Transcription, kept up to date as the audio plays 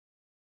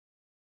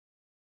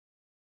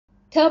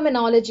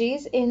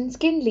Terminologies in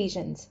skin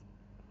lesions.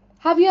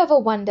 Have you ever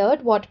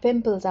wondered what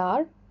pimples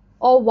are,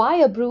 or why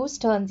a bruise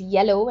turns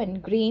yellow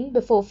and green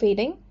before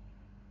fading?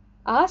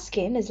 Our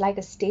skin is like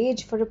a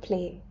stage for a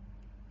play.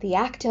 The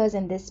actors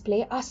in this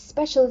play are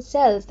special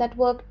cells that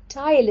work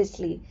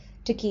tirelessly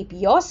to keep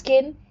your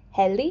skin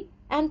healthy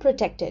and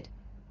protected.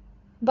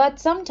 But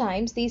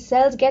sometimes these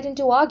cells get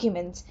into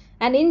arguments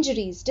and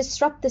injuries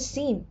disrupt the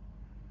scene.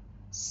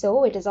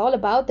 So it is all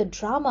about the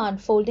drama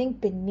unfolding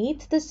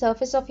beneath the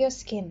surface of your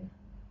skin.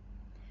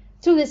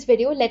 Through this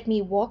video, let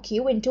me walk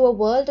you into a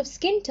world of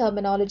skin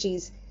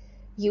terminologies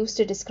used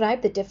to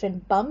describe the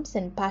different bumps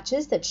and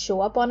patches that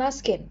show up on our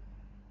skin.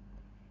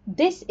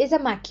 This is a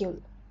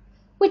macule,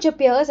 which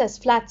appears as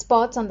flat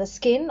spots on the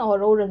skin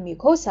or oral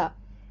mucosa,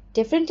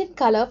 different in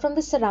color from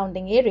the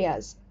surrounding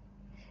areas.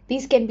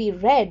 These can be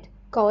red,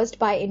 caused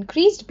by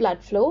increased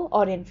blood flow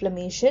or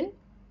inflammation,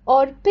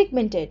 or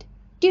pigmented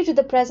due to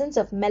the presence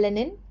of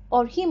melanin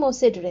or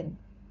hemosiderin.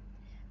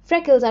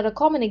 Freckles are a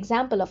common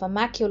example of a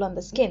macule on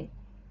the skin.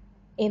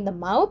 In the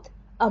mouth,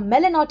 a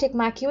melanotic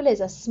macule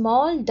is a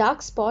small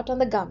dark spot on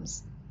the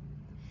gums.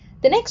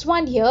 The next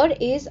one here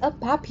is a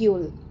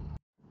papule,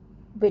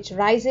 which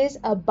rises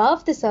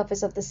above the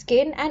surface of the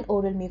skin and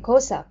oral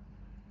mucosa.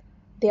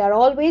 They are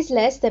always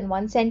less than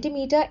 1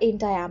 centimeter in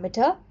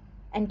diameter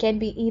and can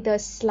be either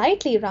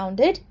slightly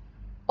rounded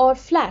or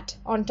flat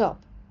on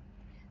top.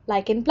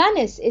 Lichen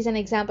planus is an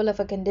example of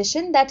a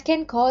condition that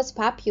can cause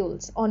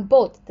papules on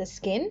both the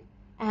skin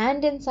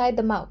and inside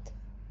the mouth.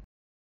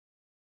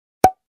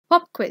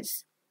 Pop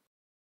quiz.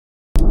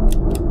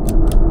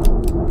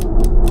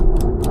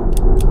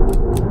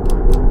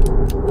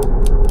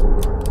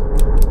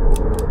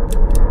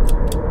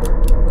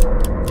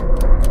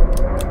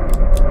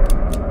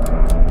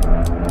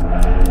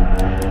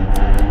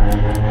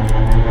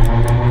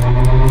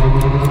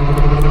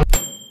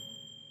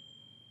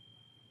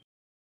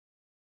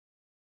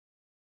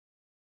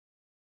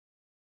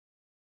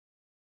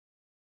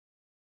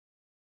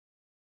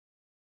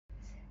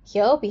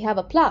 Here we have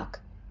a plaque,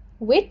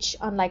 which,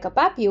 unlike a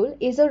papule,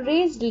 is a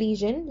raised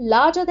lesion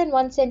larger than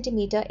 1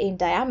 centimeter in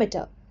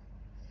diameter.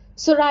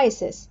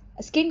 Psoriasis,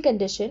 a skin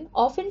condition,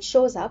 often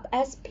shows up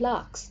as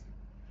plaques.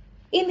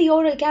 In the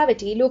oral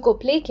cavity,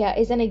 leukoplakia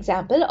is an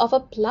example of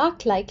a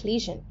plaque-like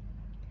lesion.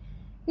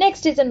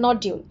 Next is a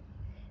nodule.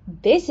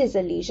 This is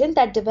a lesion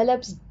that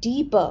develops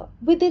deeper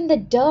within the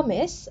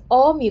dermis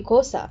or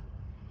mucosa.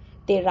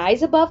 They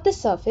rise above the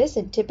surface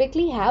and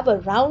typically have a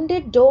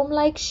rounded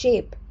dome-like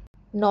shape.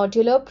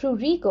 Nodular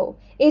prurigo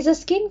is a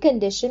skin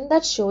condition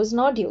that shows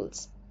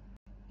nodules.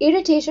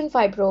 Irritation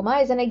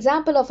fibroma is an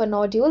example of a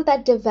nodule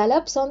that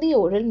develops on the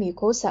oral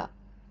mucosa.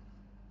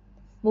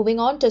 Moving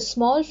on to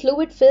small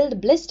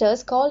fluid-filled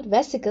blisters called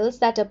vesicles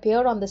that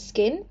appear on the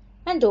skin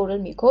and oral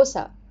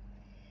mucosa.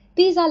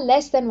 These are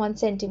less than 1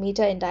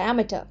 centimeter in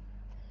diameter.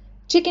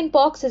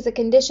 Chickenpox is a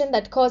condition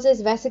that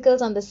causes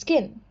vesicles on the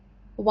skin,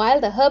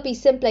 while the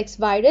herpes simplex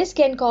virus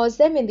can cause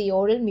them in the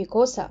oral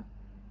mucosa.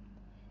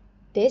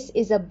 This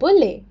is a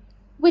bullae,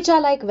 which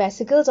are like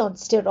vesicles on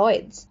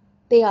steroids.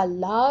 They are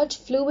large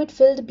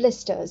fluid-filled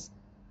blisters,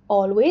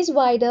 always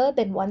wider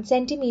than 1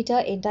 centimeter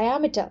in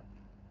diameter.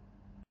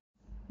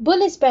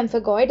 Bullous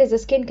pemphigoid is a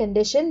skin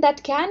condition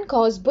that can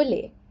cause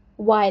bullae,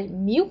 while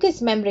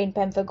mucous membrane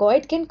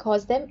pemphigoid can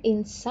cause them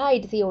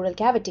inside the oral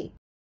cavity.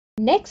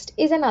 Next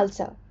is an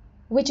ulcer,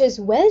 which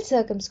is well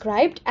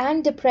circumscribed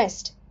and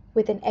depressed,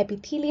 with an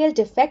epithelial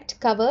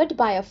defect covered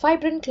by a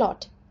fibrin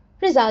clot,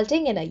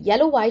 resulting in a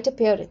yellow-white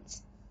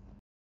appearance.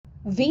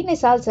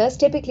 Venous ulcers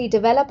typically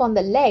develop on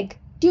the leg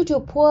due to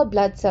poor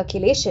blood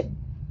circulation.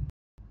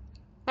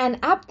 An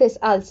aphthous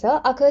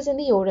ulcer occurs in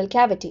the oral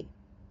cavity.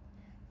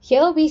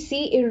 Here we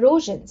see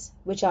erosions,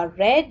 which are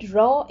red,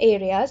 raw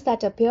areas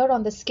that appear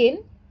on the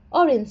skin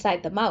or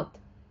inside the mouth.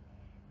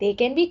 They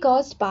can be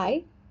caused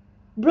by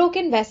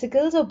broken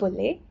vesicles or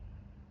bullae,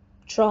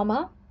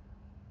 trauma,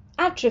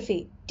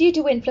 atrophy due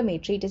to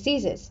inflammatory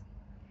diseases.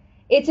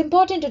 It's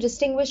important to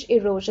distinguish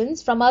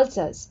erosions from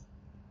ulcers.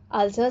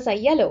 Ulcers are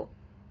yellow,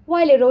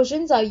 while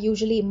erosions are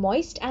usually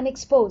moist and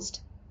exposed.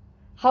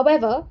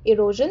 However,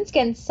 erosions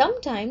can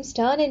sometimes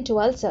turn into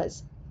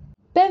ulcers.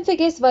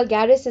 Pemphigus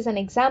vulgaris is an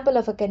example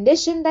of a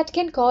condition that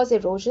can cause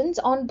erosions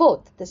on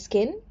both the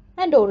skin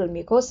and oral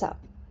mucosa.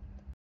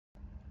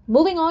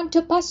 Moving on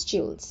to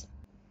pustules.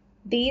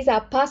 These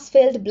are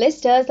pus-filled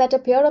blisters that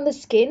appear on the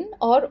skin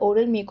or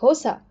oral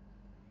mucosa.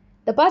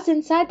 The pus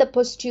inside the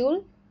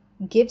pustule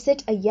gives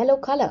it a yellow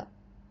color.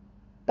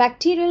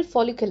 Bacterial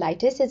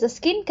folliculitis is a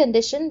skin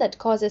condition that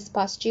causes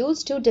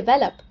pustules to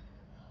develop.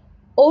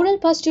 Oral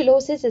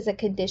pustulosis is a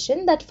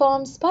condition that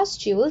forms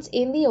pustules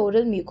in the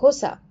oral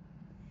mucosa.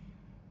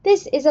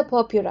 This is a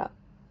purpura.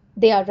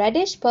 They are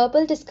reddish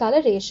purple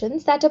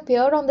discolorations that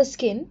appear on the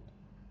skin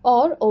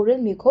or oral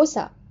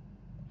mucosa.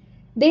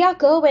 They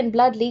occur when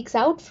blood leaks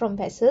out from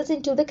vessels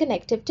into the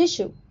connective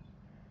tissue.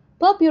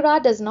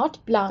 Purpura does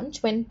not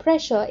blanch when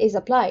pressure is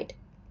applied.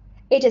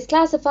 It is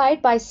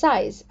classified by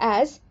size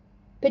as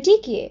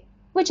petechiae,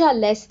 which are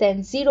less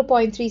than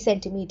 0.3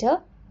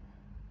 centimeter,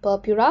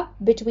 purpura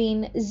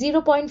between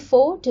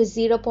 0.4 to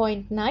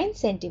 0.9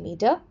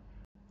 cm,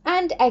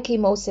 and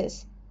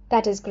ecchymosis,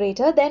 that is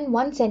greater than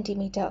 1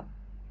 cm.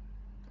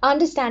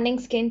 Understanding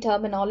skin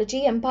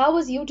terminology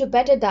empowers you to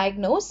better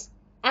diagnose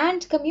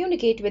and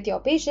communicate with your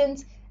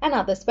patients and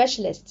other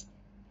specialists.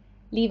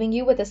 Leaving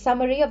you with a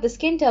summary of the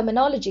skin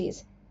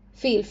terminologies.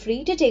 Feel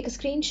free to take a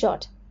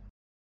screenshot.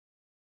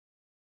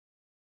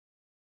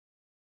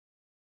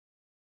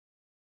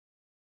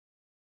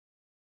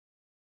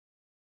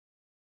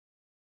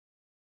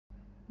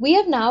 We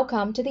have now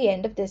come to the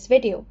end of this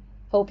video.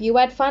 Hope you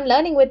had fun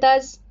learning with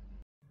us.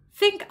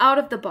 Think out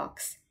of the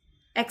box.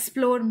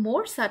 Explore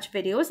more such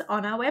videos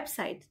on our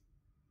website.